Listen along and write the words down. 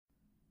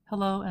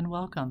Hello and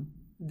welcome.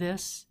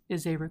 This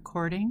is a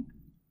recording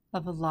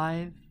of a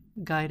live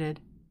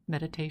guided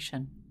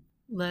meditation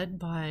led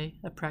by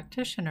a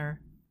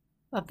practitioner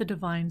of the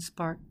Divine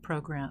Spark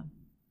program,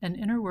 an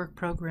inner work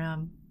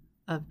program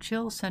of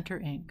Chill Center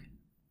Inc.,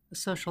 a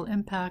social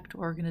impact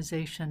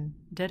organization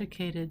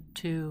dedicated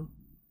to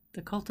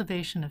the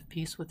cultivation of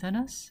peace within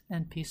us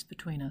and peace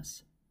between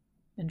us.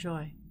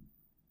 Enjoy.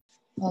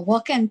 Well,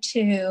 welcome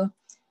to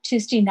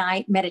Tuesday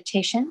night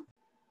meditation.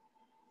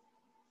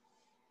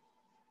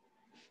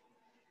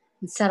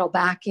 And settle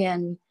back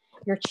in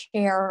your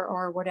chair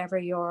or whatever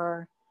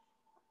you're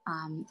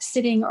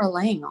sitting or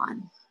laying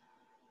on.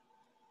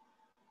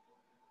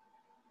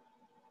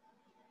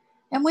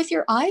 And with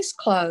your eyes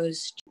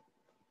closed,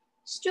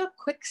 just do a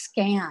quick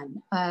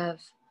scan of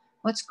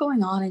what's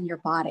going on in your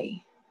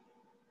body.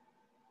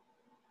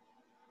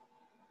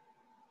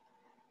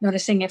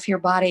 Noticing if your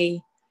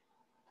body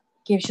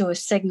gives you a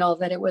signal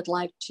that it would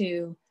like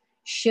to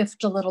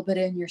shift a little bit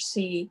in your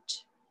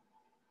seat,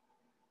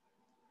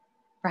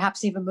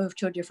 perhaps even move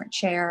to a different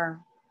chair.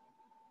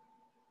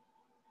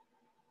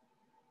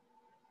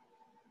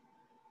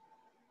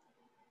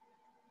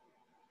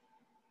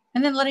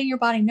 And then letting your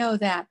body know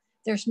that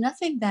there's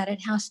nothing that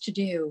it has to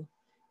do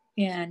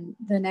in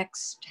the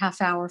next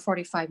half hour,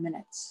 45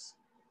 minutes.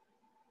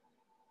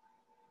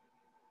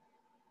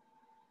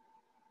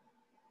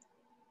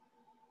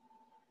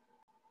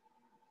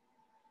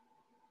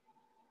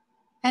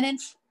 And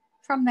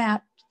from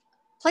that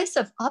place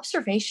of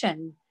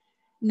observation,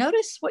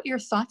 notice what your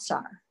thoughts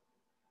are.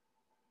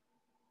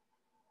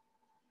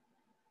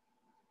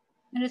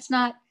 And it's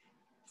not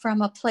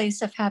from a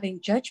place of having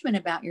judgment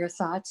about your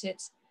thoughts.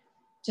 It's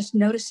just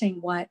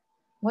noticing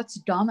what's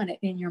dominant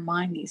in your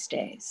mind these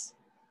days.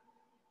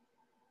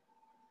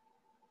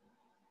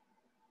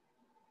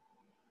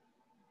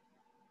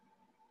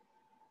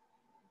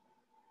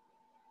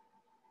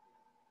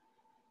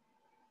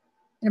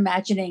 And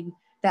imagining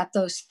that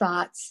those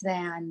thoughts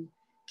then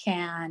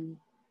can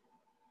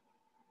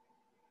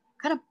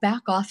kind of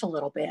back off a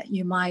little bit.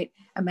 You might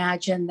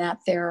imagine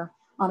that they're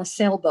on a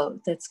sailboat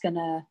that's going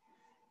to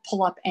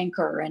pull up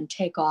anchor and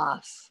take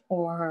off,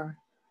 or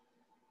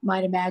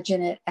might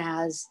imagine it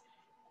as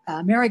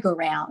a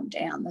merry-go-round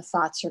and the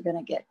thoughts are going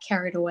to get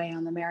carried away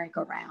on the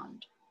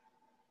merry-go-round.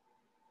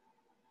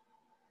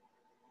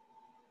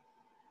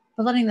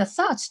 But letting the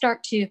thoughts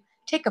start to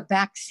take a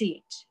back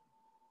seat.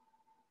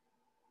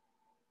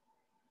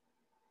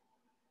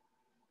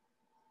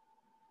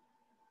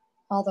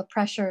 All the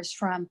pressures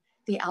from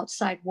the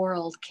outside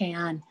world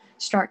can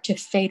start to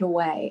fade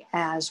away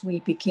as we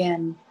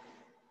begin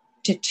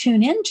to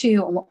tune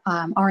into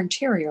our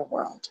interior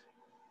world.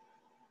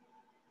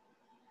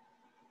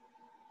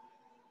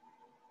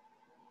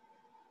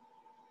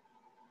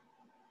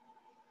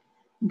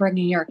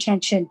 Bringing your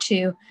attention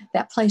to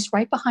that place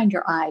right behind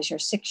your eyes, your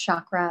sixth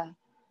chakra.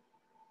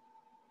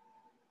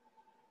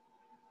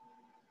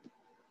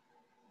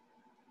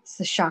 It's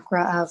the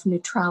chakra of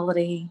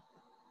neutrality,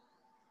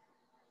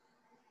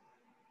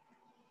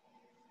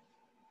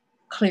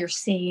 clear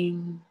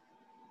seeing.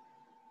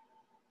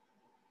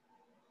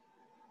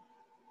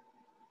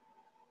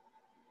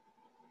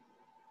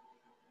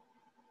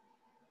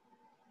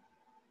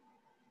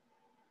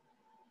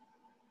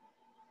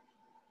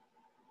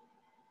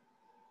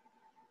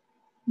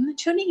 And then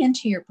tuning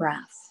into your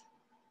breath.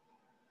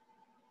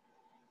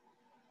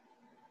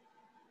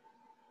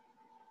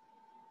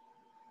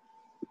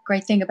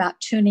 Great thing about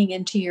tuning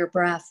into your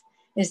breath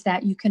is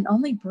that you can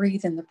only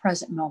breathe in the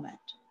present moment.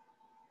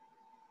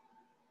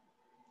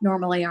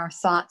 Normally, our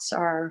thoughts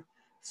are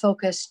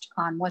focused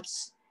on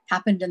what's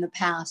happened in the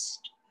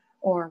past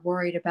or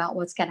worried about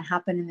what's going to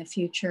happen in the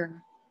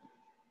future.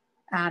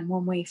 And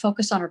when we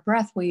focus on our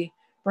breath, we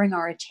bring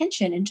our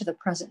attention into the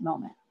present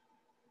moment.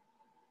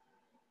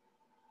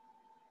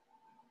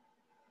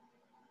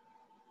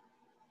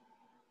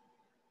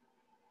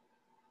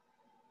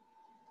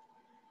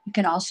 You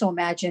can also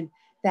imagine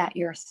that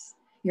your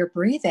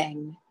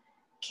breathing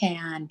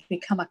can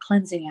become a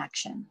cleansing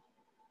action,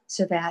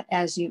 so that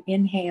as you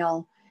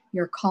inhale,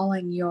 you're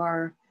calling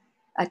your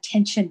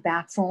attention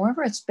back from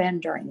wherever it's been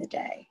during the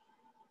day.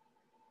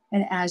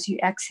 And as you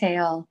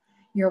exhale,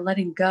 you're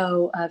letting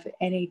go of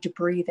any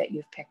debris that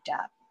you've picked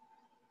up.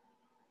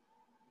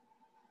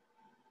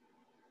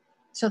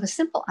 So the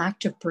simple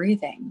act of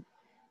breathing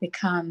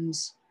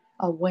becomes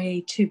a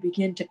way to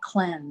begin to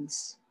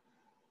cleanse.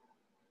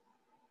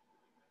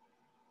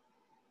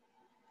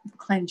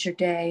 Cleanse your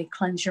day,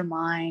 cleanse your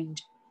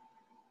mind.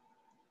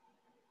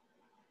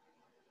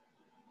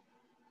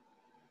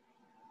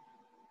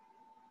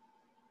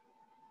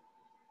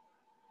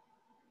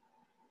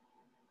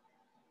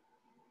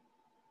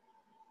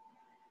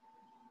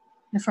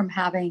 And from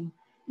having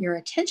your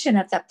attention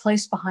at that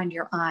place behind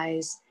your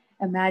eyes,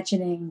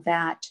 imagining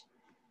that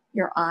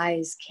your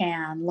eyes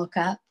can look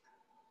up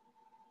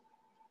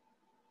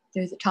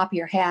through the top of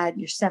your head,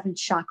 your seventh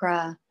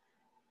chakra,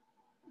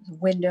 a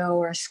window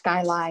or a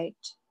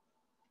skylight.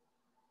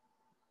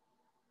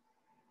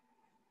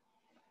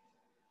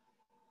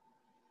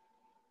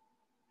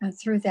 And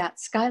through that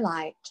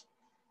skylight,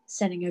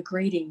 sending a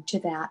greeting to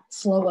that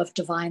flow of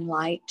divine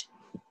light.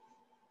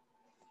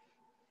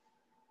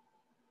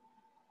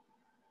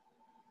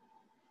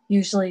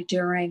 Usually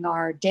during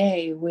our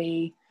day,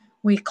 we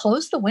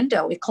close the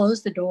window, we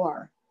close the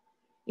door.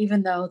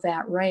 Even though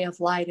that ray of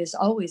light is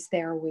always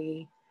there,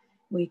 we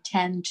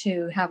tend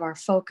to have our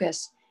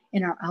focus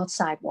in our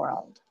outside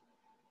world.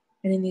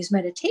 And in these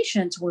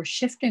meditations, we're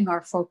shifting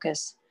our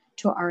focus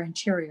to our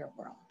interior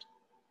world.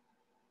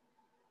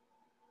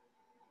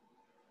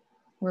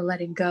 We're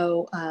letting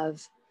go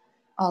of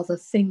all the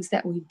things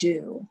that we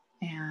do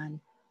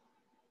and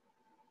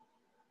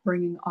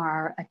bringing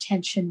our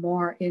attention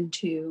more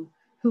into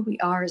who we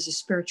are as a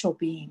spiritual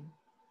being.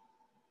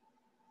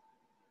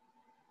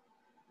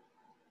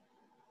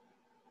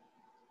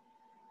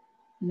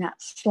 And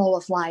that flow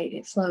of light,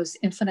 it flows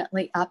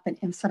infinitely up and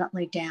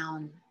infinitely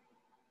down.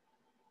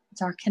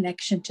 It's our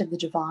connection to the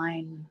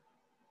divine.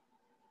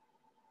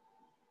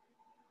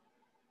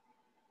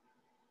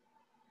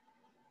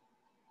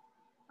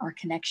 Our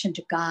connection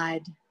to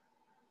God,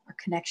 our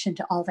connection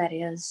to all that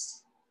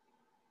is.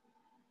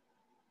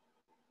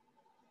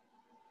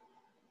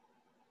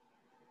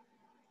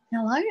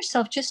 Now allow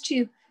yourself just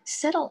to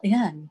settle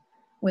in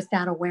with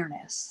that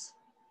awareness.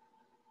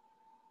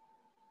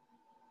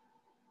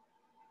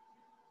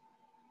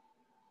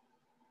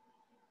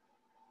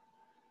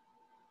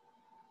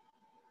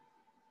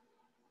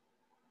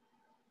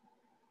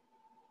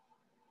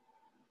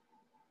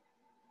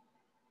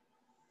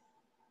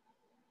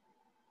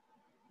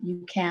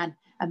 You can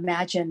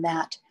imagine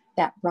that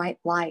bright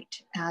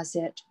light as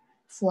it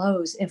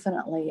flows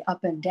infinitely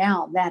up and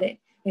down, that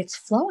it's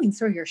flowing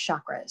through your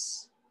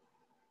chakras,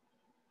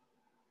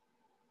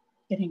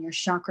 getting your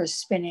chakras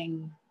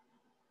spinning.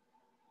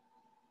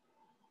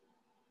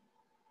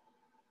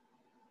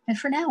 And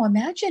for now,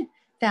 imagine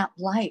that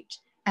light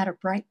at a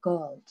bright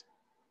gold,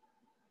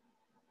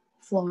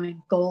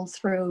 flowing gold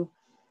through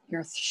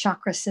your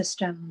chakra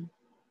system,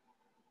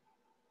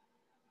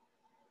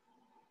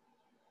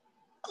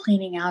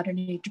 cleaning out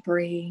any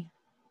debris.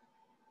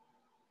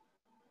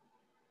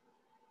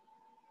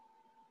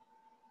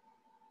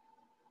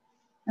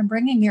 And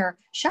bringing your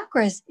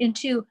chakras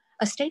into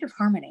a state of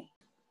harmony,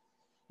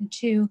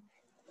 into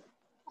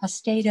a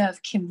state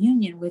of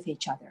communion with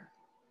each other,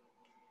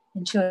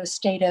 into a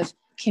state of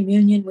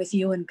communion with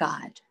you and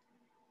God.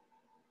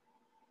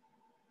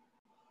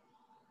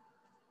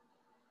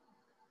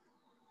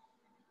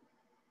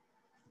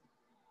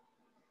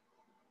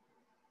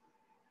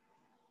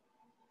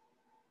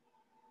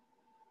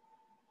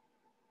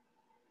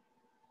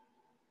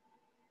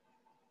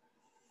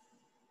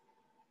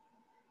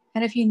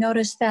 And if you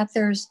notice that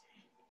there's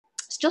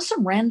still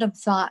some random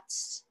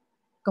thoughts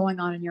going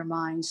on in your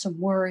mind, some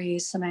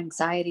worries, some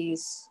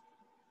anxieties,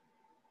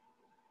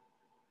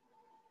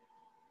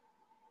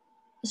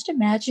 just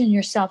imagine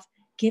yourself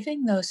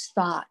giving those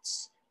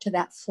thoughts to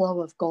that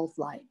flow of gold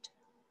light.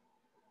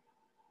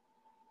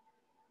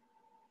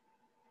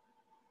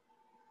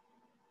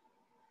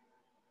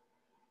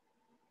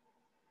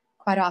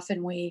 Quite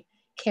often we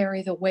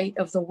carry the weight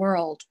of the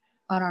world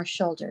on our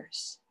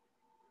shoulders.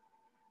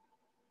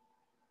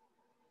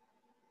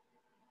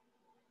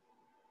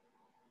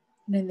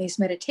 And in these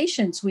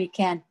meditations, we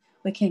can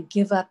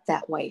give up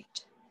that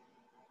weight,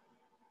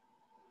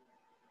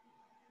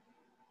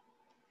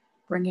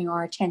 bringing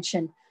our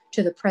attention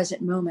to the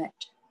present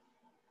moment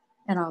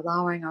and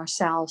allowing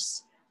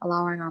ourselves,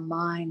 allowing our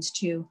minds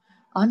to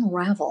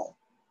unravel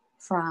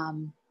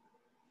from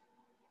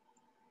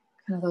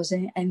kind of those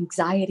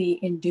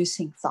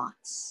anxiety-inducing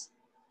thoughts.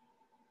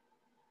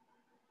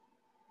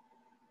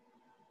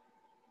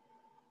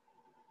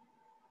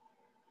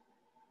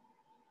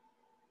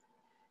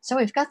 So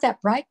we've got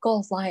that bright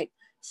gold light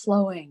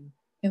flowing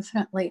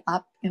infinitely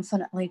up,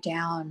 infinitely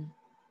down,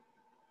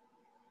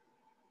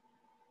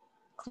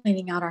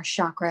 cleaning out our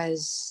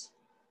chakras.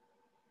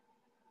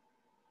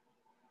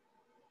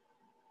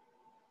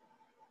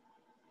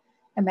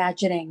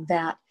 Imagining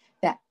that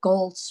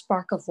gold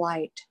spark of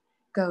light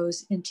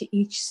goes into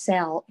each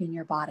cell in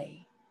your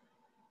body.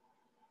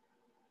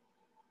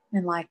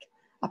 And like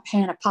a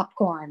pan of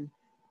popcorn,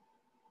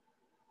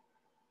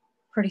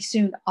 pretty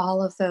soon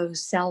all of those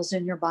cells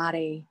in your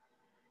body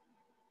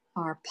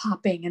are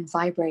popping and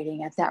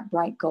vibrating at that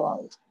bright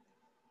gold,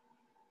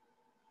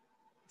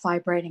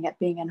 vibrating at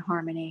being in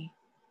harmony.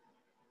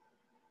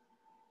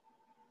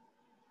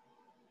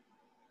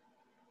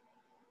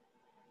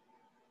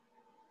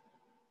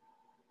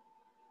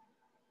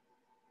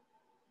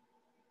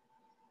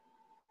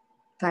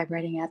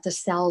 Vibrating at the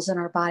cells in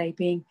our body,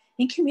 being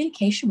in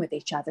communication with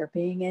each other,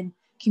 being in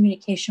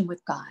communication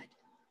with God.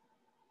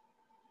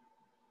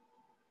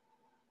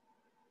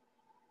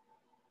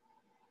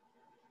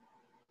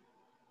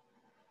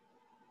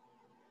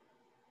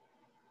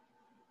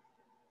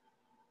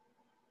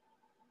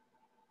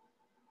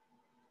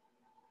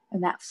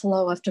 And that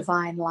flow of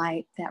divine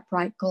light, that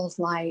bright gold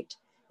light,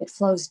 it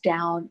flows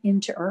down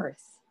into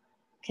earth,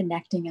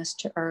 connecting us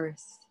to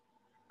earth,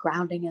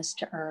 grounding us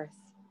to earth.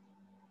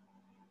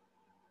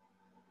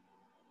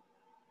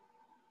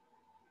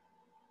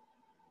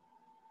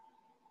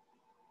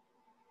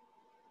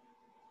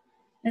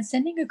 and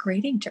sending a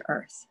greeting to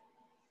Earth.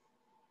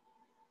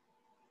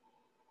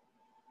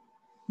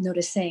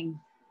 Noticing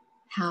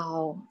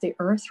how the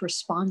Earth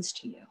responds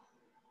to you.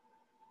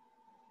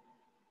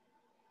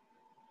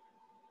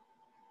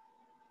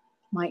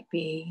 Might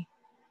be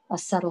a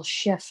subtle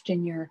shift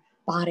in your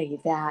body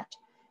that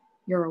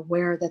you're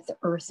aware that the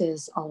Earth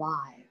is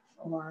alive,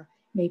 or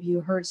maybe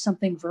you heard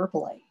something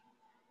verbally,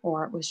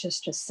 or it was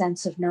just a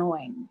sense of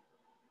knowing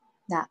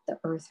that the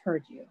Earth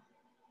heard you.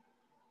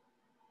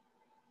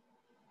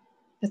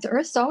 But the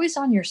Earth's always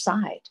on your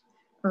side.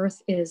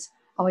 Earth is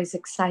always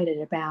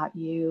excited about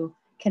you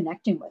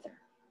connecting with her.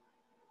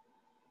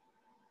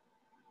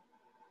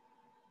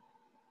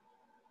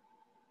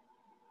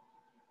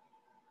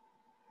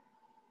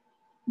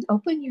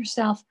 Open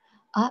yourself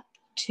up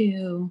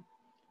to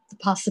the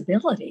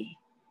possibility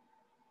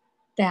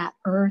that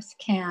Earth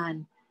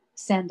can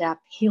send up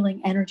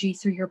healing energy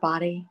through your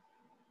body.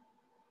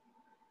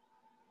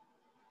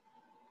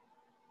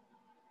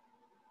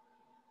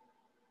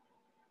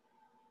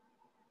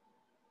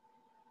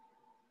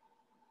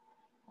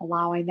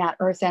 Allowing that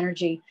Earth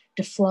energy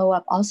to flow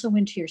up also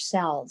into your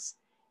cells.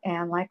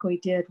 And like we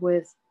did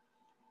with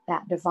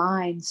that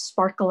divine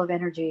sparkle of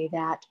energy,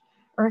 that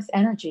Earth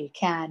energy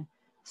can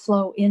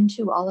flow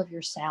into all of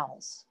your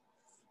cells.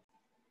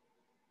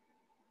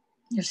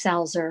 Your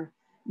cells are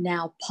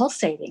now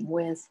pulsating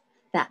with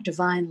that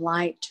divine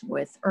light,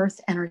 with Earth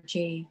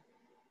energy.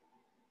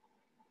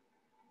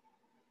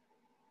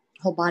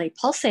 Whole body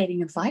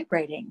pulsating and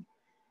vibrating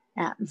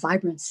at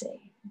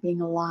vibrancy, being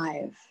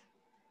alive,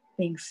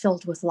 being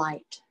filled with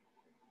light.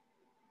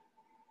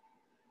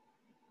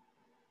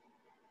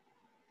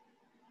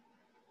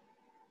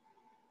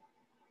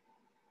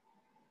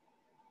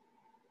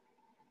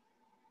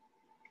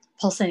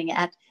 Pulsating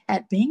at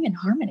being in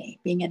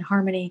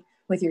harmony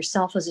with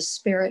yourself as a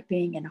spirit,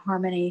 being in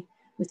harmony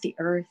with the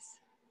Earth.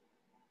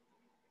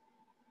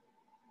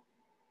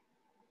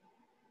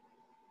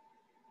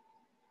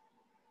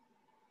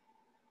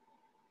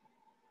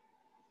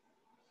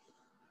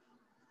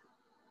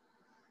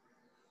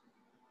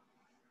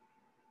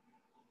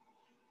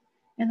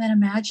 And then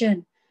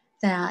imagine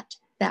that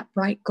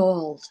bright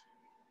gold,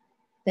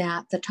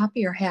 that the top of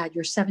your head,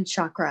 your seventh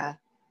chakra,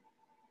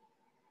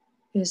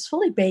 is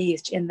fully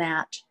bathed in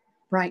that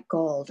bright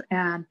gold.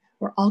 And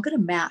we're all going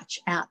to match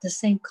at the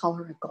same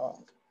color of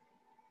gold.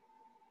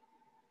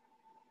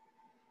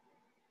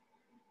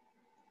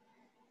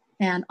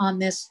 And on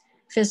this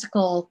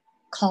physical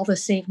call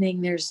this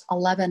evening, there's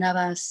 11 of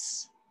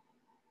us,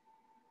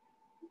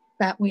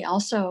 but we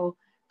also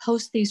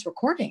post these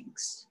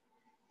recordings.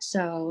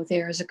 So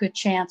there's a good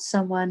chance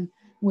someone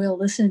will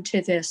listen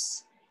to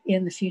this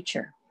in the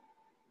future.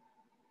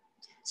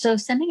 So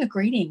sending a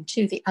greeting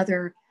to the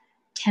other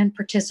 10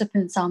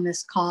 participants on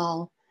this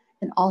call,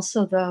 and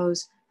also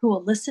those who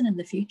will listen in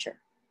the future.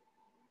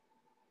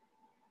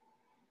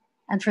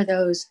 And for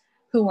those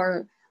who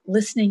are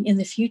listening in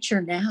the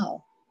future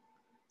now,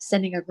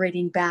 sending a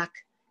greeting back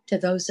to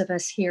those of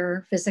us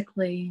here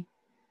physically,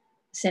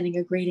 sending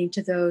a greeting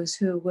to those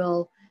who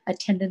will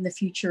attend in the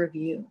future of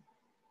you.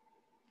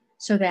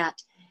 So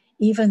that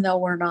even though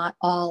we're not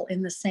all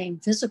in the same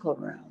physical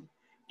room,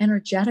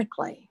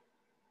 energetically,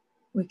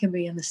 we can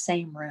be in the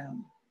same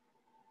room.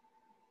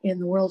 In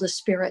the world of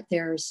spirit,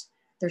 there's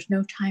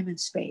no time and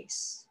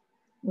space.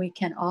 We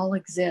can all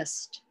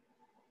exist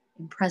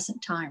in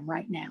present time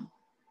right now.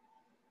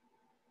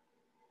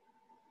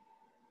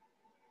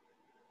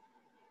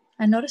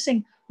 And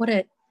noticing what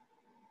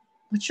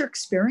your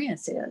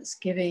experience is,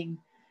 giving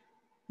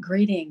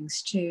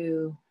greetings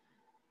to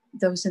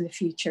those in the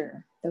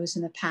future, those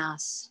in the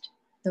past,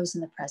 those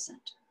in the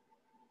present.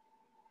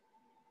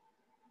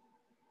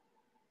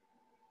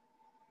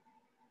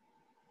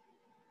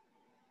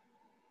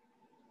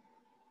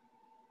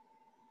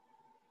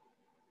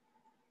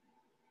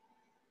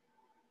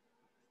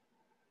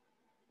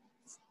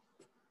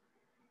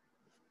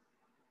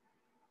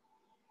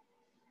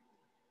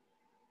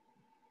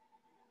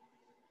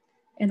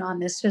 And on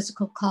this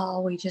physical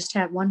call, we just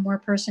had one more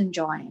person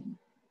join.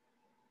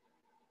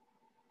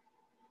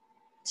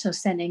 So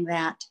sending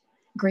that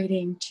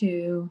greeting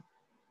to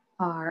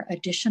our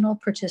additional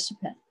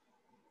participant,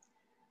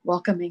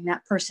 welcoming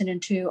that person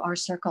into our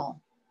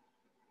circle.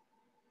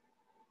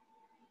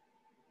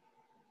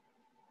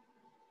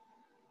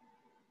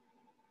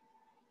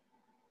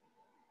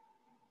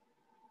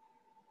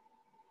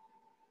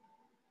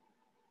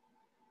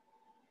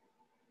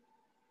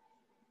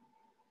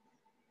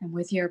 And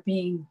with your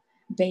being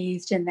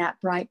bathed in that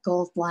bright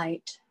gold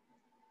light,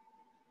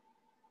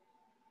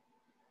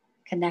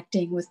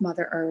 connecting with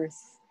Mother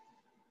Earth,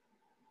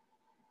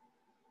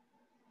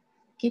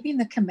 giving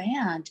the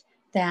command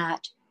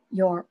that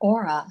your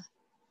aura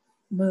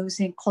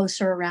moves in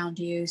closer around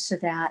you so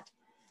that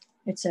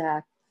it's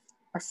a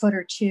foot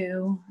or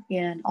two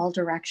in all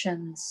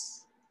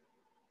directions.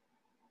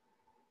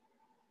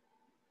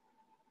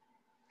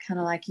 Kind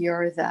of like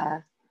you're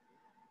the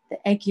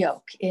egg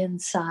yolk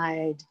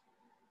inside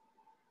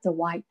the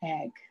white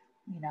egg,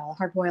 a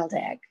hard-boiled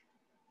egg.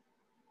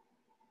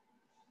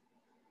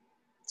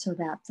 So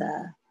that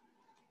the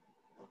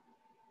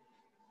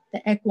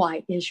The egg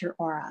white is your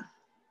aura.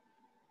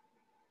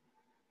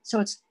 So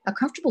it's a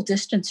comfortable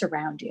distance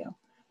around you.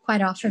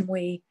 Quite often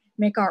we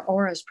make our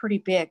auras pretty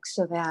big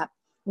so that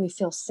we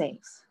feel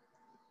safe.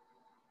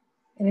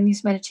 And in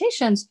these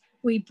meditations,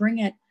 we bring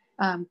it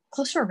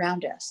closer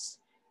around us,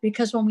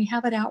 because when we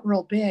have it out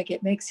real big,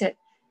 it makes it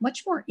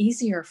much more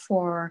easier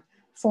for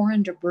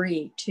foreign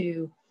debris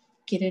to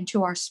get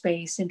into our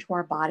space, into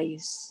our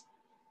bodies.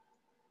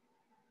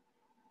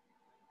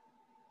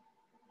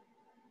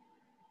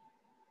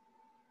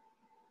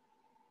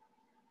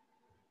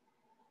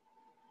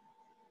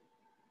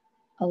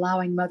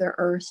 Allowing Mother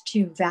Earth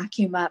to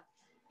vacuum up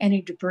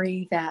any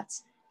debris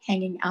that's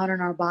hanging out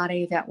in our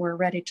body that we're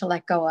ready to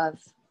let go of.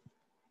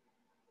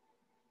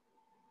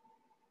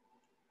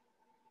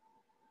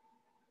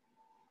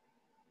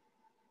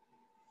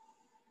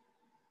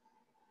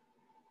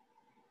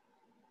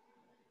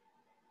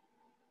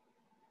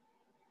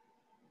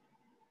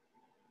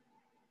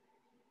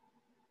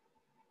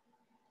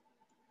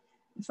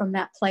 From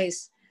that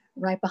place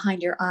right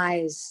behind your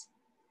eyes,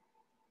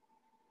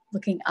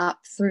 looking up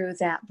through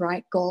that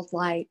bright gold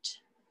light,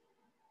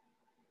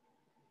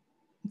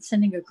 and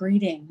sending a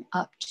greeting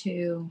up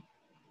to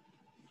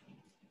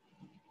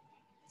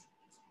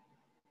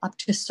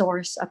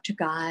Source, up to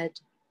God.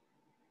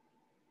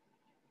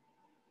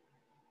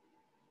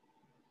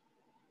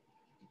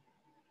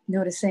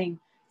 Noticing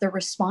the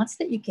response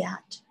that you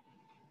get.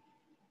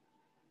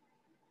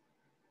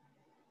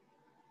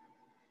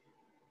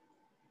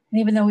 And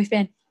even though we've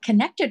been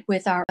connected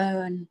with our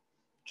own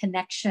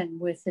connection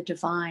with the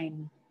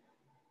divine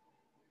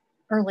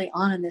early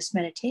on in this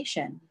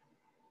meditation,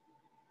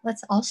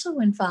 let's also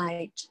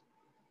invite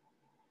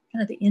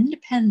kind of the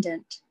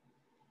independent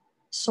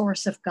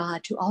source of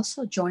God to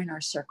also join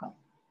our circle.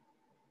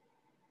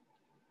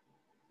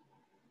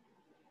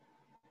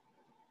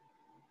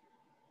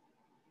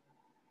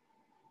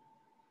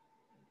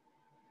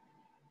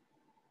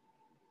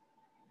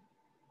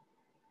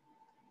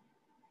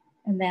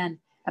 And then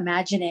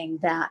imagining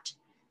that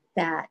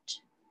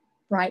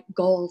bright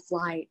gold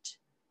light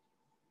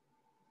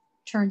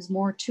turns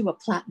more to a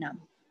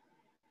platinum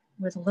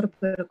with a little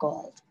bit of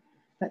gold,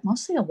 but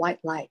mostly a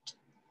white light.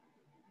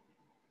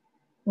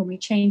 When we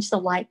change the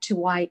light to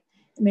white,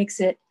 it makes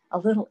it a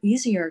little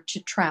easier to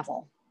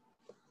travel.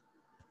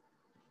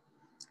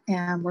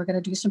 And we're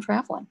going to do some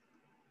traveling.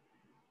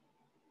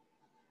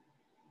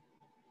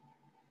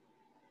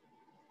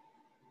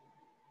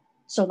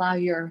 So allow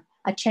your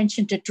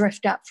attention to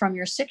drift up from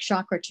your 6th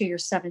chakra to your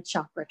 7th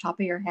chakra,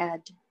 top of your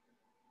head.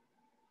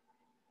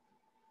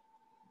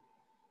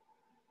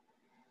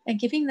 And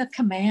giving the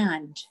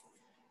command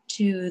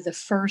to the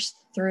 1st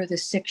through the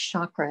 6th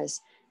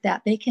chakras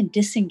that they can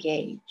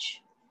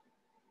disengage.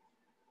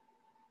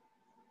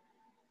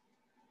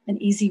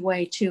 An easy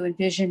way to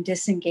envision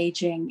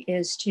disengaging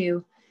is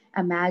to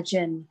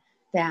imagine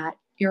that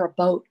you're a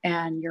boat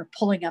and you're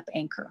pulling up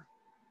anchor.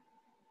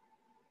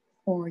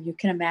 Or you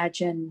can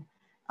imagine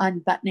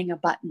unbuttoning a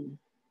button,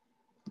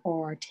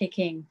 or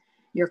taking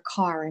your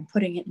car and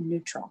putting it in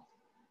neutral.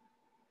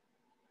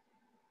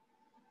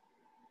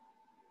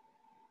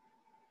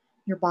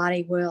 Your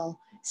body will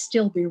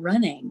still be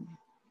running,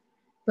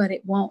 but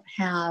it won't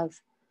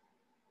have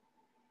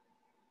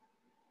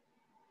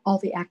all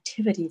the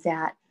activity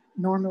that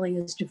normally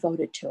is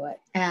devoted to it.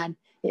 And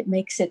it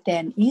makes it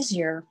then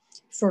easier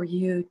for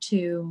you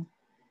to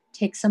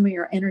take some of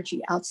your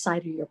energy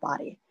outside of your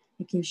body.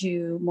 It gives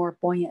you more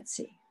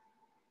buoyancy.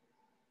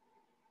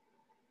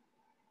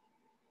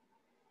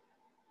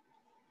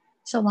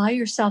 So allow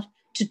yourself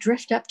to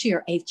drift up to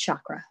your 8th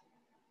chakra.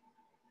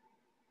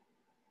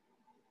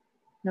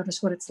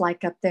 Notice what it's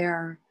like up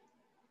there.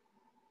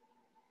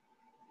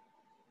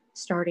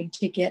 Starting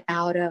to get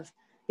out of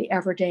the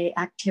everyday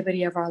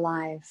activity of our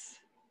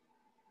life.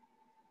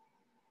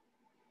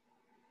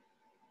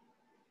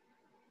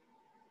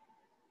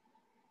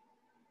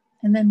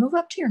 And then move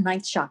up to your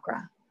 9th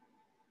chakra.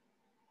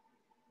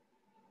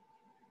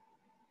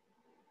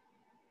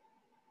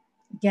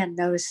 Again,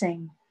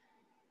 noticing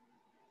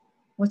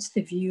what's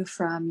the view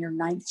from your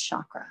 9th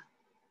chakra.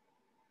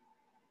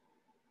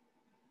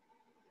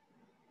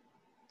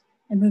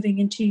 And moving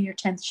into your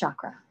 10th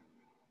chakra.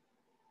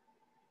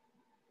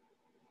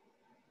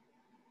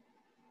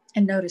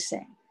 And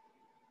noticing.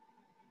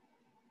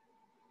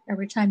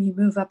 Every time you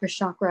move up a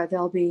chakra,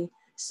 there'll be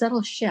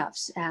subtle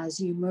shifts as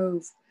you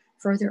move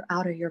further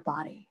out of your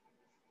body.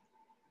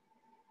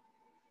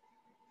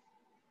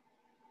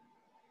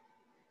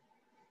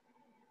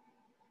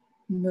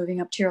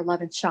 Moving up to your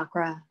 11th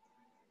chakra.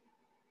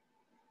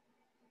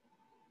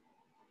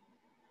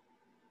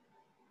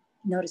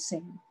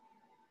 Noticing.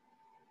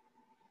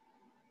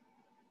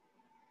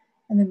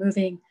 And then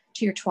moving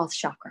to your 12th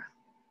chakra.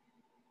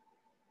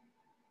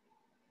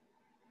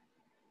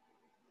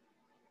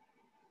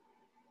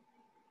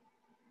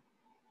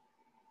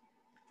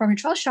 From your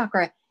 12th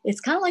chakra, it's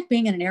kind of like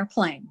being in an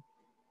airplane,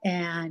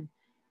 and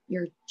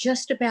you're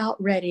just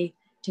about ready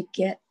to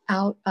get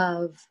out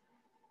of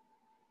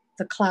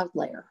the cloud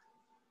layer.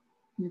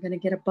 You're going to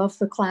get above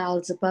the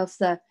clouds, above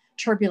the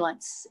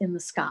turbulence in the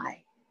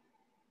sky.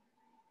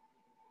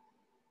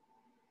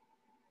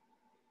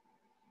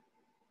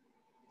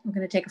 We're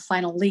going to take a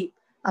final leap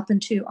up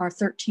into our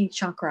 13th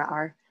chakra,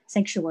 our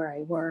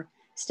sanctuary. We're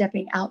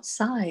stepping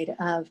outside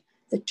of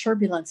the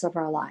turbulence of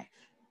our life.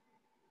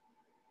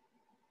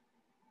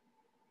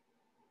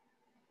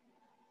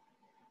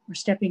 We're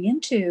stepping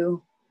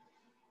into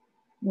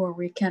where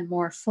we can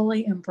more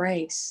fully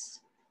embrace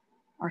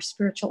our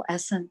spiritual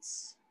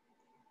essence,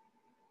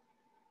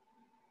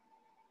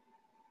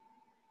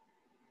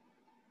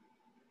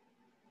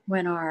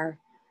 when our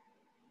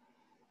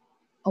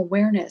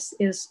awareness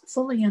is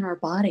fully in our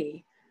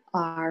body,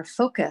 our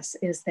focus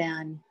is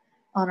then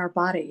on our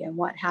body and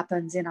what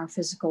happens in our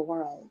physical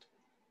world.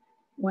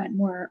 When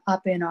we're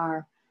up in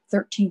our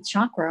 13th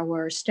chakra,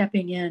 we're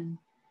stepping in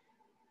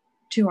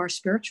to our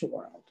spiritual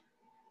world.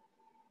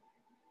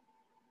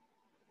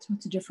 So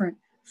it's a different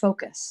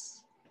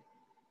focus.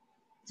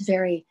 It's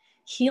very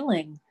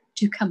healing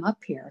to come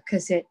up here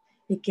because it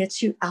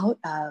gets you out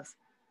of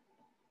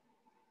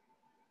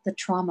the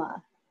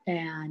trauma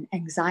and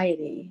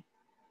anxiety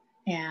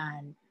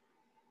and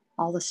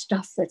all the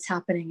stuff that's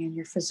happening in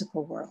your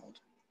physical world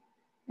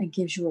and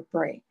gives you a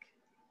break.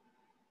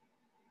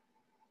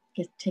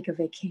 Take a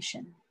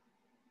vacation.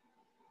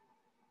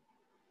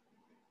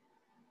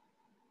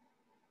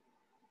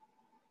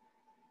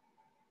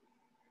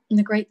 And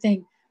the great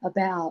thing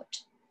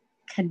about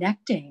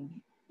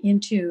connecting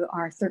into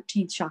our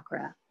 13th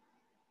chakra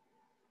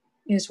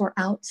is we're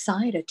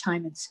outside of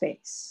time and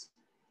space.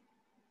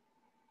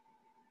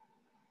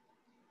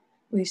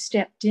 We've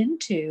stepped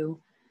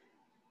into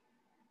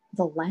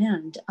the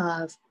land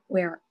of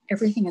where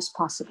everything is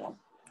possible.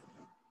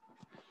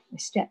 We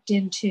stepped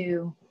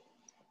into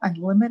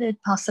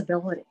unlimited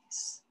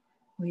possibilities.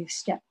 We've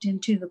stepped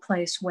into the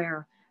place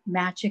where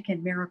magic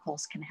and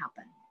miracles can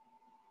happen.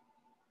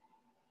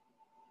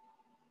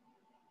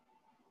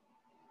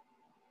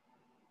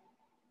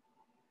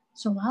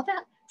 So allow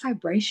that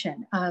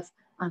vibration of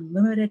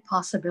unlimited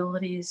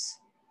possibilities,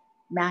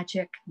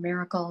 magic,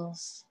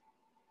 miracles.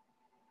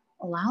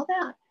 Allow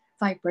that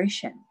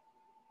vibration.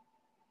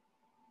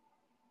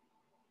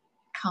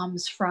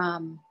 Comes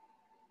from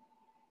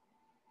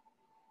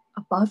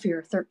above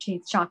your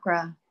 13th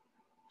chakra,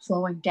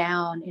 flowing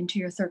down into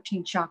your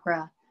 13th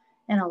chakra,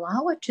 and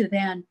allow it to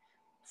then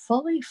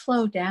fully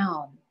flow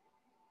down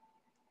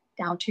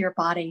to your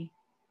body,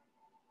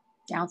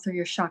 down through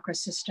your chakra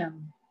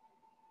system.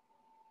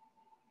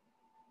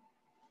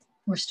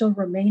 We're still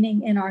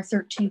remaining in our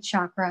 13th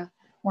chakra.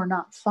 We're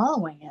not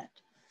following it,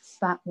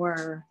 but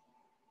we're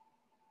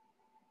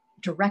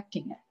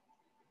directing it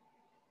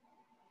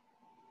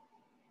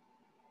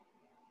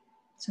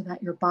so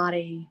that your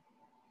body,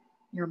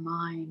 your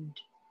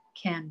mind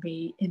can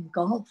be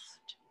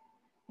engulfed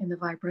in the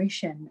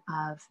vibration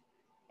of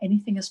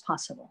anything is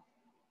possible.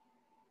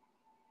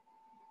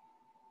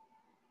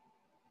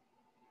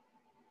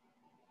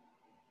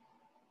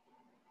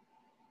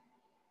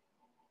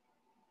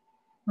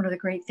 One of the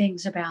great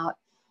things about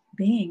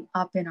being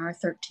up in our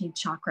 13th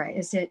chakra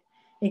is it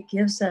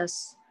gives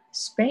us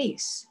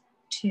space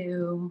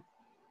to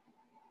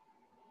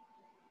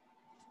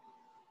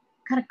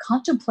kind of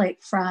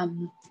contemplate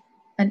from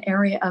an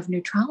area of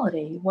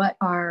neutrality what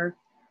our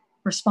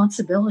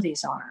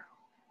responsibilities are,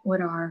 what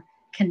our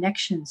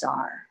connections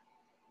are.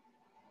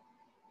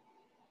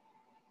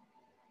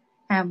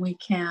 And we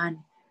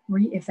can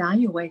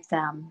reevaluate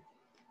them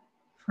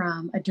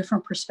from a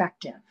different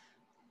perspective.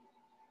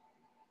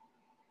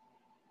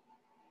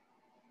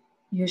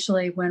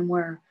 Usually when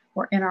we're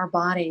in our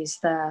bodies,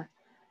 the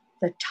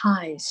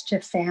ties to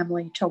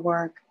family, to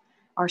work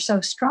are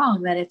so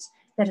strong that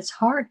it's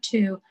hard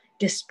to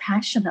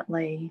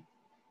dispassionately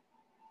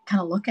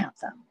kind of look at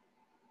them.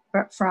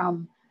 But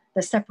from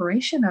the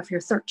separation of your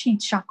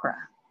 13th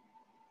chakra,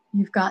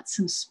 you've got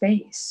some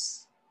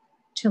space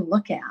to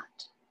look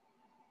at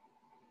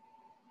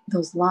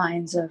those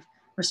lines of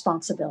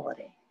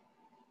responsibility.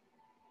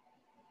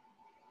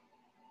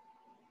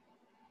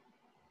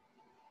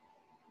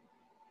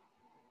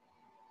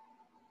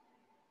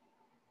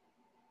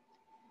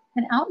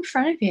 And out in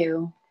front of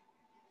you,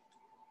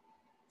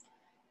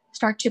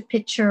 start to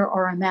picture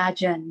or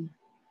imagine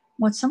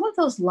what some of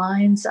those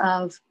lines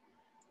of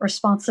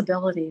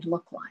responsibility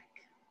look like.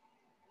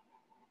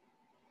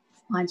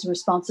 Lines of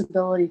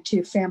responsibility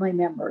to family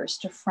members,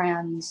 to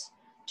friends,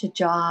 to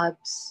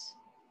jobs.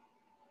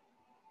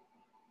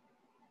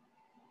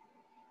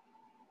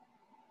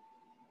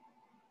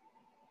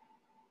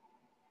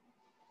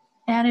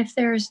 And if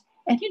there's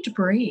any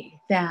debris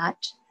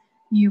that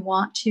you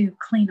want to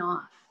clean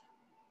off,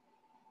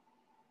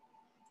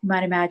 you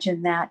might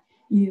imagine that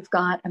you've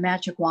got a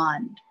magic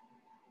wand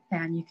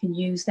and you can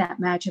use that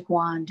magic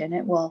wand and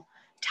it will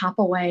tap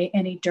away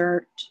any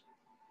dirt.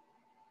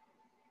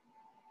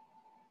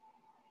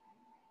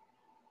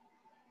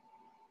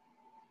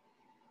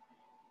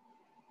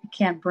 It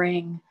can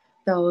bring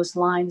those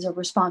lines of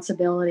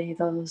responsibility,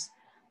 those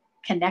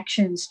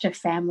connections to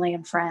family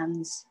and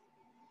friends.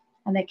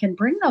 And they can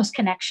bring those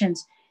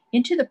connections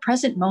into the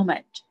present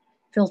moment,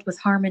 filled with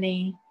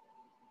harmony,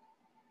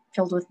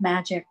 filled with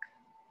magic,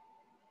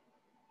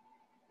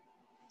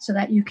 so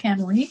that you can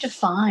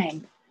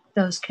redefine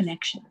those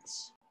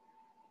connections.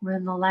 We're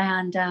in the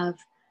land of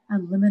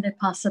unlimited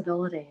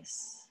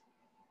possibilities.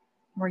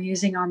 We're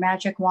using our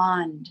magic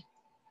wand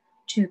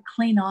to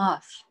clean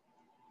off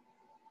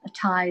the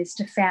ties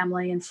to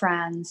family and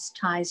friends,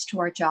 ties to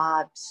our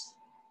jobs.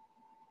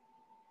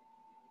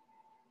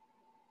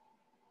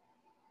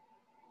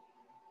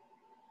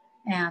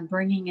 And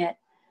bringing it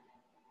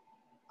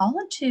all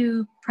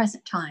into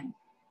present time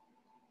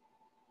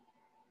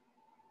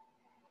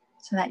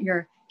so that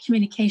your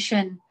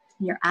communication,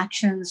 your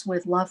actions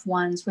with loved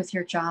ones, with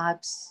your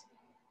jobs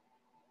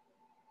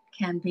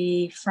can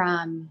be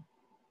from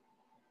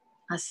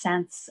a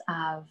sense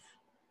of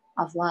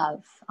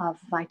love, of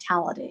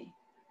vitality,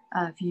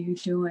 of you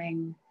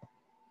doing,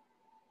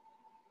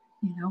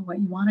 what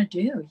you want to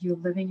do. You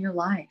living your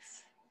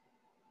life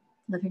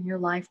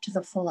to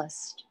the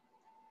fullest.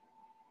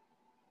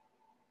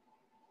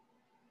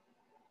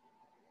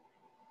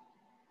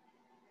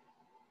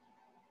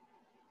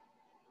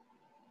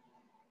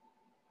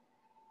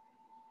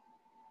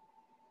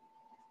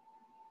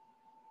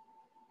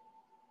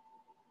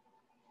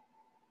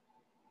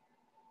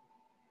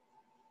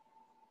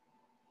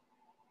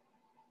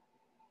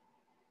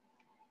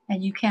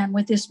 And you can,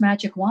 with this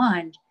magic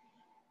wand,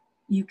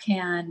 you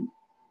can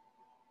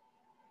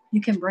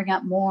bring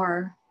up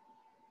more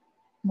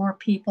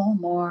people,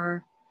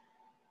 more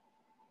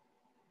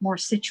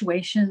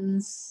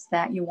situations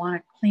that you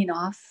want to clean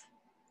off.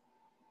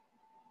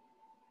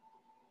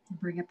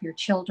 Bring up your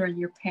children,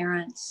 your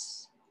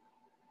parents,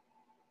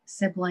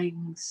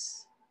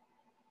 siblings,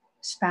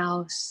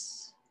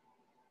 spouse,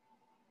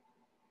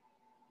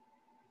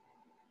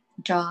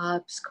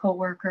 jobs,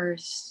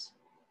 coworkers,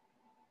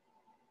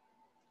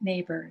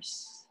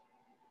 neighbors,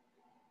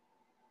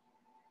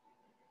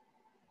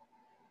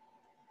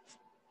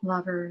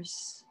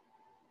 lovers.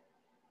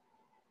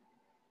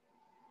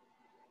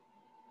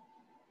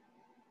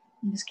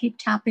 And just keep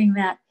tapping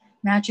that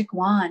magic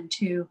wand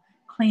to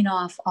clean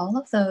off all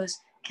of those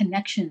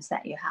connections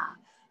that you have.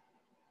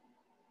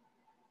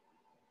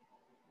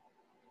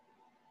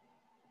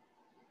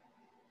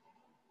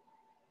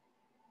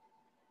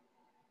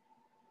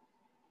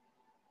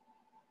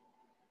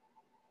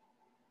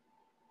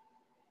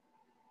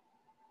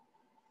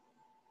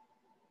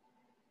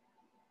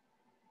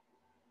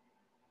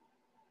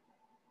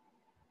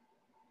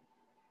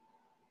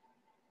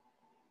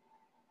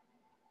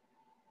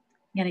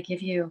 I'm going to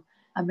give you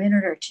a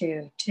minute or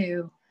two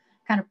to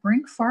kind of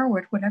bring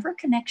forward whatever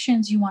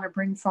connections you want to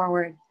bring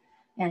forward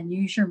and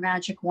use your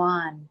magic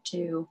wand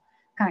to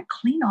kind of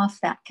clean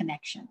off that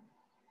connection.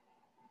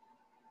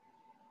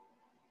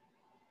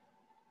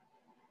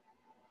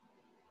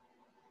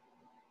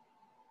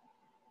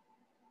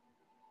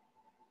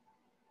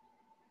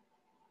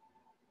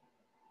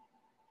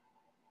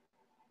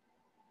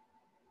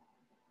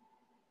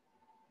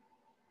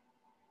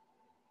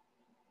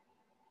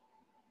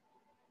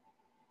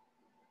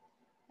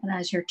 And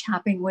as you're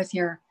tapping with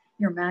your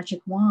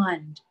magic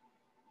wand,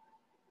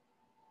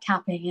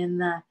 tapping in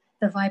the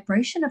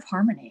vibration of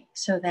harmony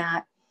so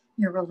that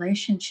your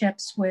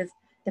relationships with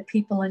the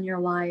people in your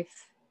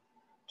life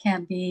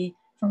can be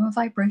from a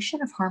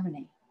vibration of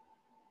harmony.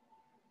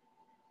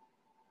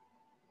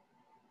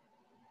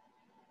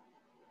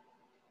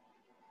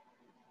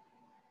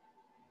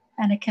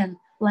 And it can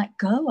let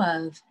go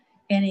of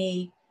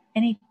any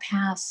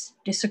past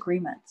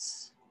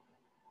disagreements.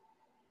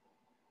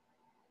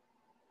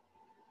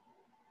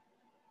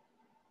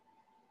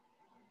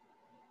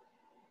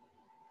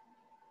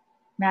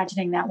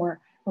 Imagining that we're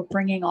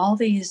bringing all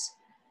these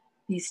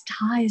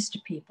ties to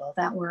people,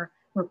 that we're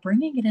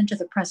bringing it into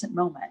the present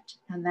moment,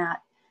 and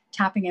that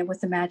tapping it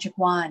with the magic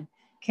wand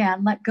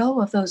can let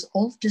go of those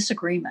old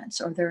disagreements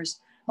or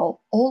there's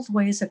old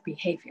ways of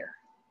behavior.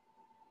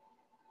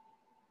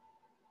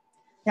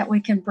 That we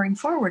can bring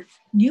forward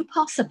new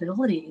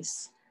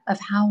possibilities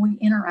of how we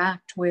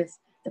interact with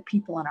the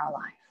people in our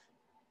life.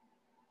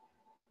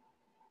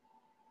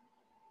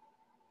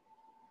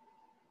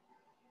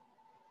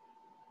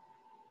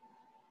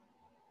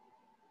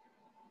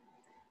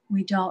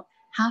 We don't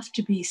have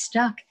to be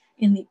stuck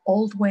in the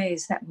old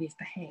ways that we've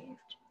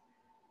behaved.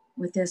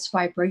 With this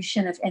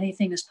vibration of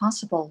anything is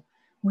possible,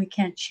 we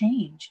can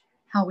change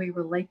how we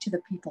relate to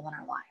the people in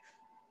our life.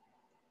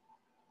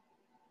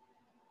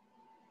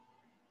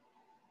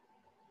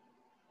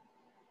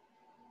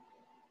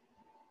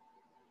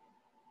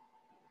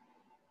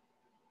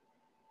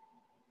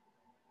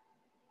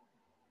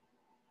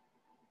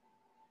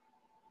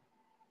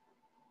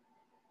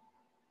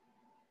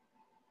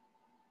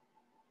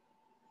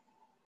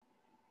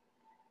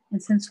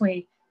 And since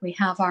we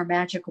have our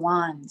magic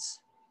wands,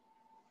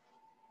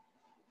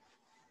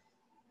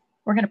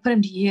 we're going to put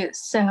them to use.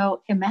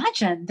 So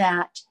imagine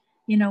that,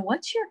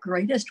 what's your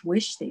greatest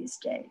wish these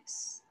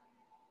days?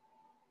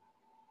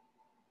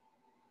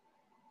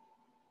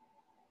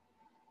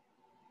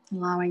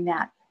 Allowing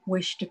that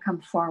wish to come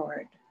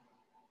forward.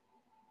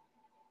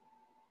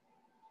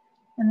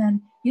 And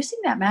then using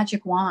that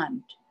magic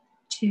wand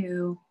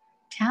to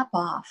tap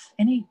off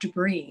any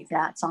debris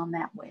that's on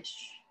that wish.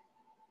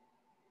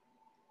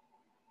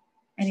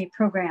 Any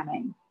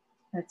programming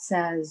that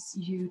says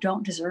you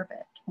don't deserve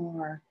it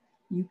or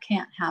you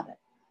can't have it.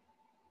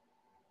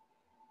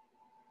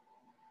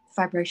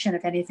 Vibration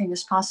of anything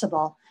is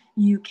possible.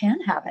 You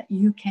can have it.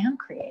 You can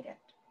create it.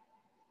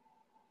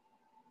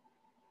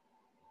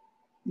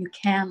 You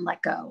can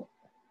let go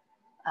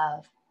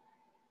of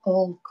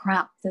old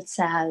crap that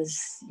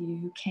says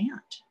you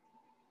can't.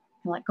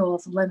 You let go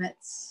of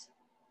limits.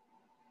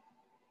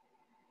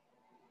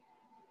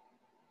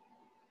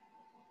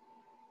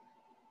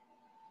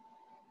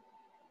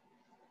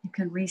 You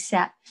can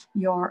reset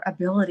your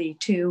ability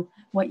to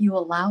what you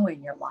allow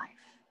in your life.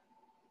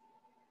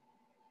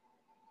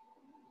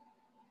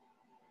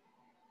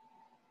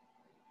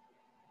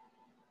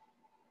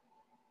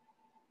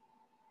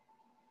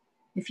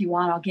 If you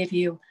want, I'll give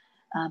you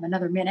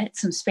another minute,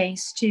 some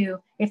space to,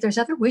 if there's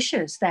other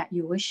wishes that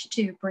you wish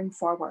to bring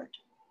forward,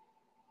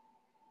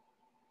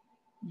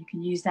 you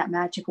can use that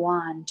magic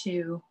wand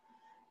to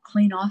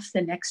clean off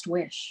the next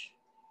wish.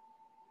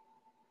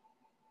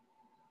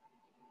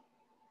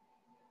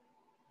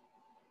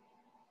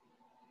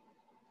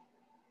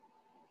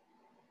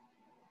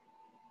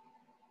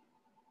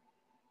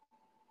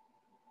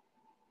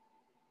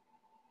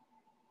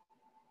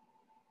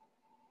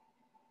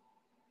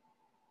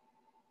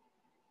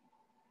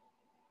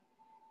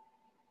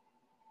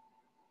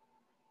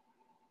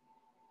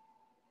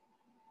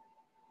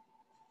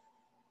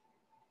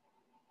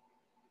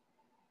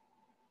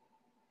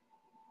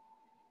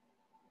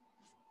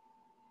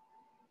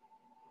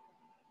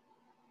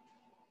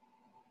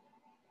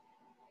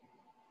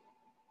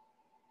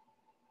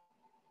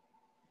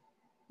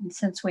 And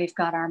since we've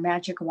got our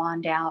magic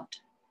wand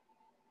out,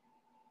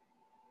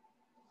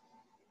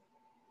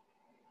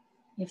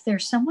 if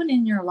there's someone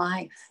in your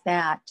life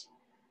that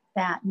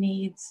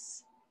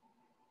needs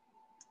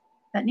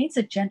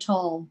a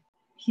gentle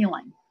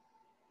healing,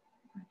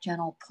 a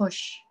gentle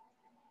push,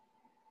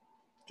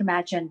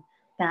 imagine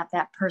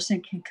that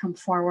person can come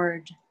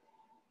forward,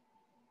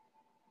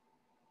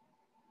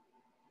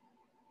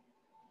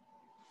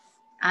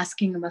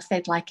 asking them if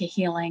they'd like a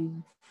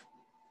healing.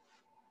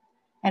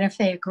 And if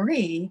they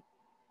agree,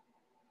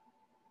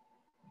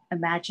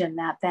 imagine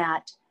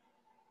that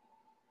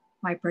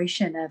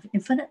vibration of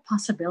infinite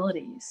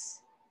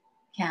possibilities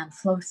can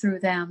flow through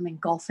them,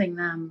 engulfing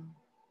them.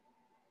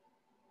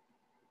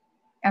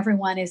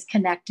 Everyone is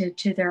connected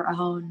to their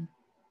own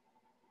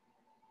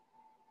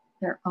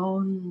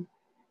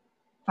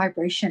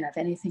vibration of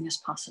anything is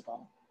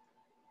possible.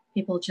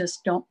 People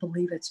just don't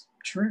believe it's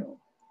true.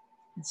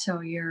 And so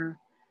you're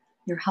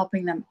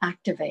helping them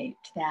activate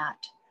that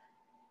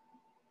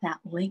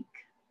link,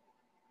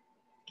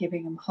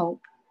 giving them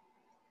hope.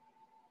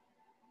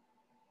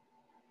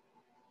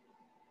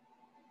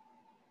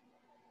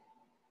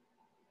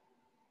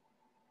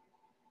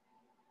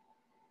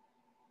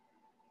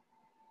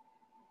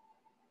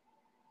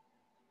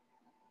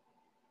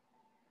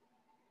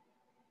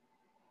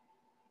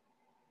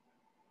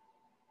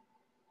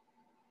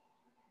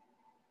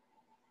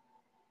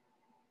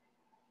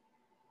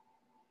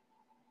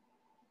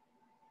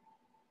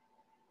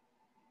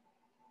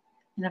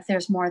 And if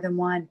there's more than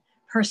one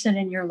person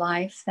in your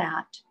life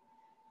that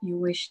you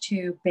wish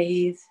to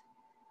bathe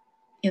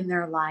in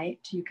their light,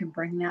 you can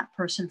bring that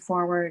person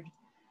forward,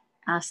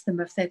 ask them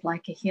if they'd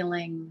like a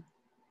healing.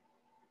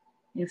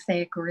 If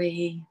they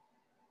agree,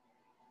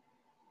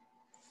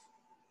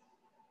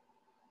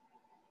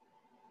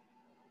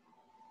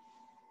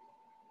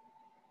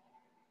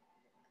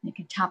 you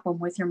can tap them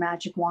with your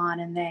magic wand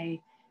and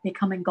they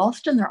become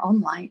engulfed in their own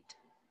light,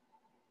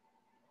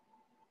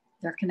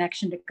 their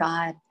connection to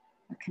God,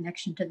 their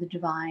connection to the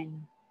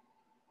divine.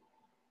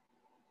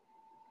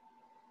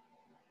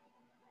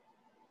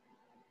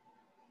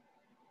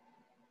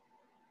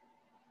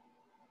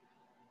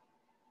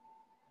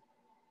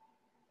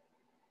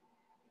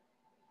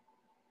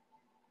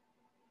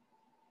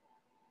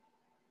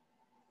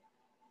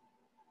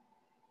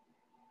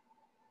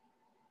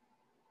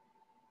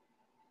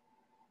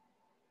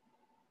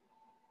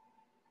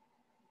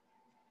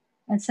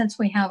 And since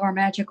we have our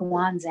magic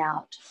wands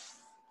out,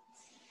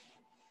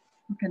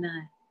 we're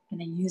gonna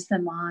use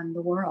them on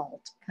the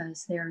world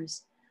because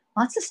there's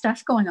lots of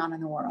stuff going on in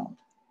the world.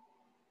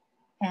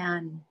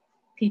 And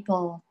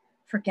people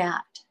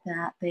forget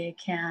that they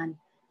can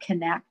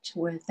connect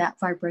with that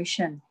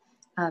vibration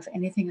of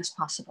anything is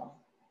possible.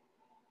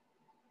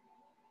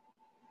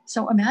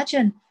 So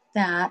imagine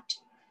that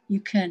you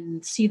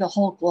can see the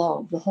whole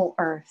globe, the whole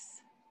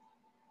earth.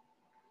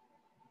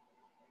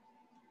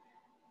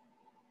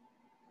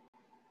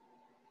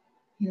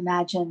 You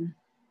imagine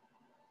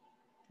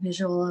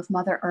visual of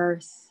Mother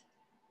Earth.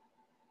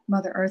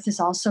 Mother Earth is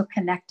also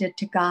connected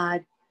to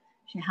God.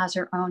 She has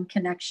her own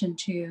connection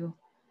to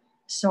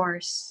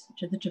Source,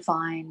 to the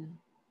divine.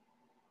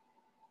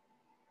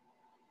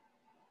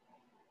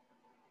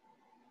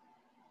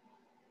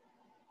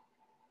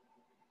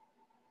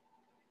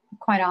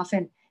 Quite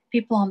often,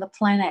 people on the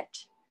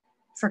planet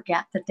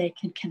forget that they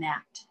can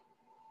connect.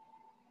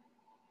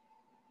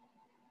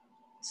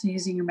 So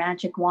using your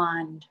magic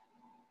wand,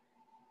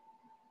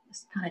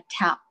 just kind of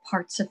tap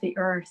parts of the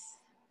earth.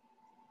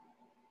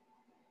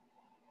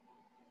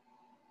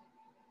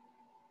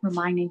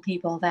 reminding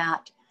people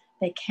that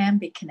they can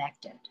be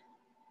connected.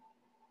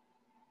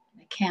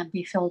 They can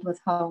be filled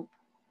with hope.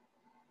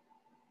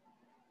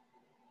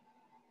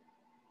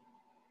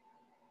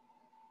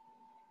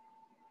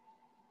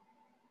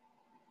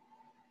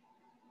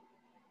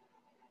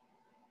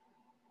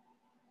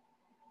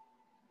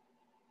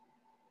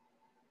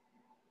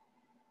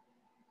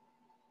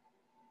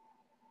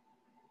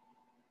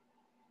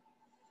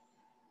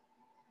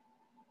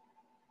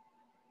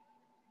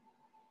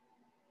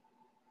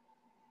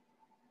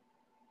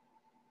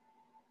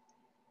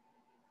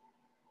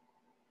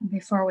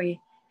 Before we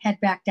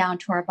head back down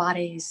to our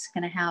bodies,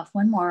 going to have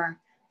one more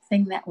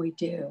thing that we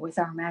do with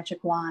our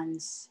magic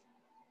wands.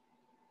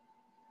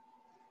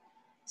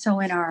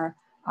 So in our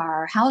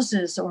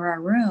houses or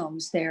our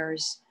rooms,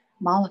 there's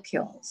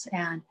molecules,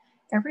 and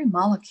every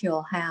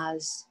molecule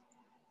has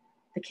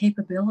the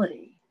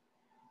capability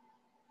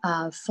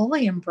of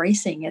fully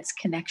embracing its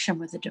connection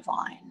with the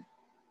divine.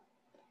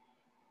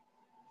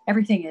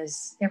 Everything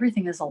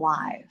is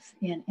alive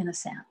in a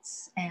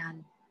sense,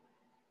 and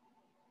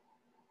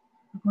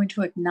we're going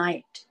to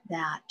ignite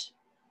that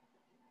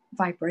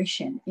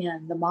vibration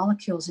in the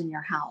molecules in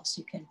your house.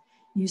 You can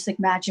use the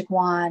magic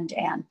wand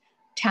and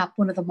tap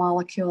one of the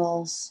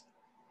molecules,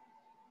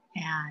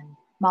 and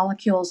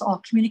molecules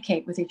all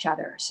communicate with each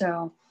other.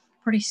 So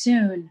pretty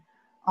soon,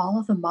 all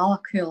of the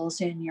molecules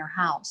in your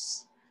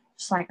house,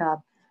 just like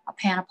a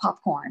pan of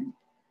popcorn,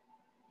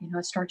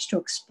 it starts to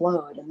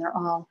explode, and they're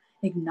all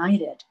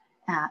ignited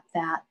at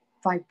that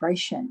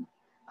vibration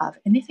of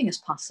anything is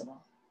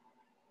possible.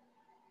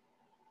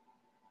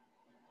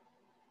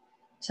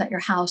 So that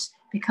your house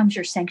becomes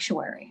your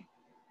sanctuary,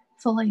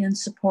 fully in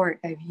support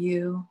of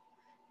you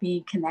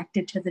being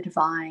connected to the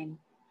divine,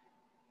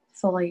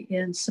 fully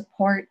in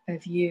support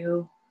of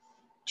you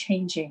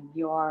changing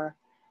your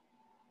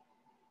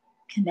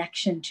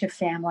connection to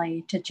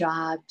family, to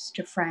jobs,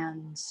 to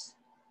friends.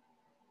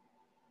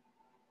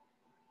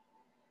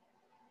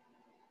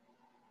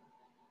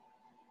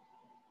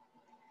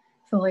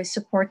 Fully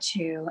supports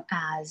you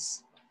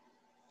as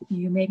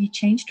you maybe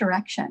change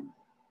direction.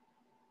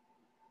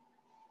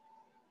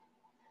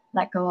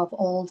 Let go of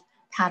old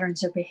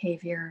patterns of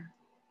behavior.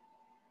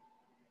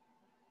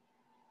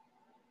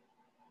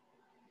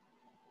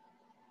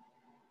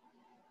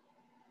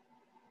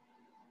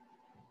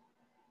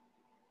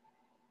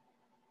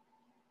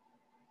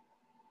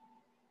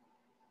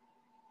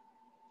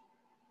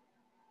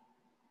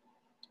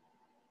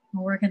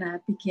 We're going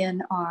to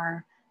begin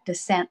our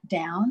descent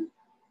down.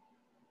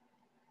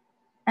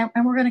 And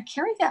we're going to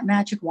carry that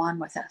magic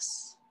wand with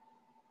us.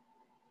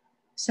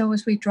 So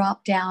as we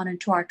drop down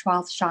into our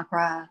 12th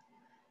chakra,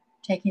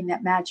 taking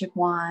that magic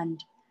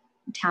wand,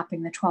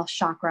 tapping the 12th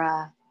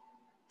chakra,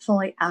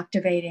 fully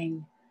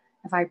activating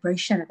the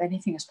vibration of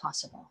anything is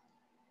possible.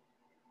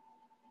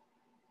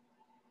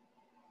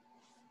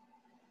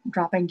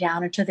 Dropping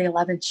down into the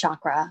 11th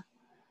chakra,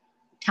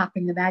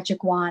 tapping the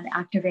magic wand,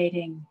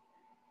 activating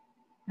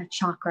that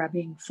chakra,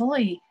 being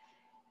fully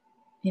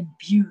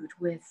imbued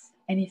with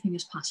anything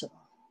is possible.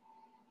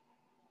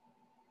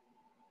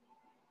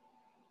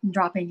 And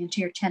dropping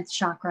into your 10th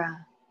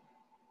chakra,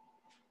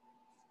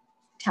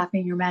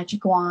 tapping your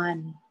magic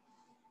wand,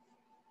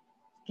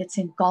 gets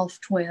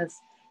engulfed with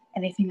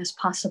anything is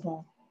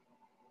possible.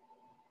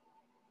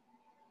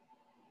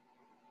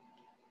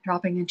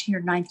 Dropping into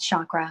your 9th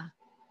chakra,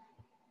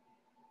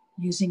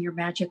 using your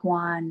magic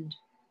wand,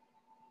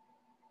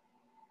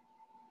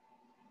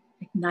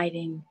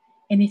 igniting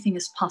anything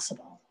is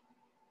possible.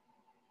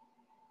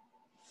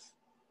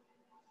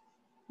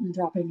 And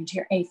dropping into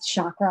your 8th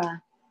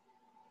chakra,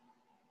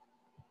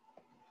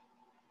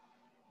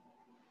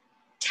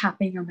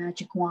 tapping your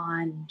magic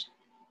wand,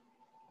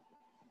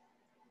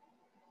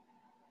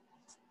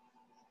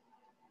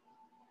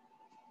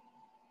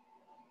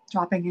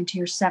 dropping into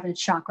your 7th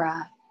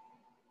chakra,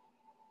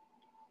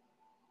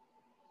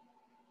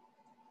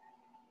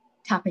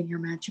 tapping your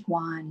magic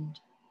wand.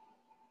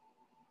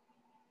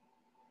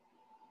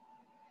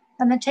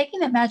 And then taking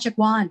that magic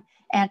wand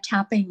and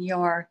tapping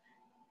your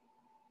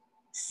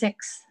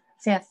 6th,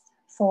 5th,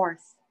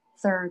 4th,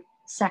 3rd,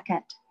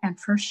 2nd, and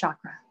 1st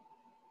chakra.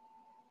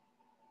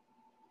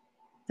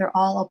 They're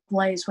all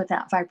ablaze with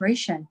that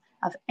vibration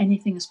of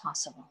anything is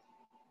possible.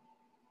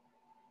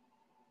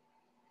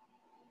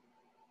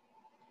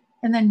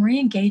 And then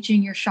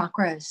re-engaging your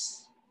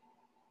chakras,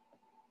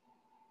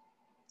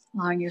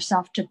 allowing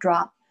yourself to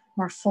drop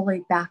more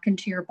fully back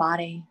into your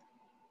body.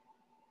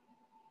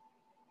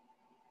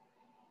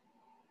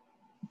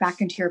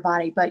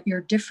 But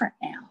you're different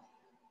now.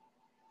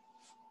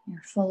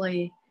 You're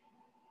fully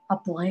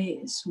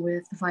ablaze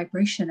with the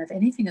vibration of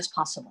anything is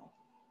possible.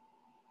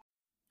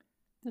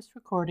 This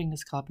recording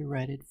is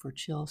copyrighted for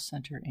Chill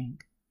Center,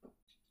 Inc.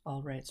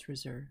 All rights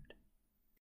reserved.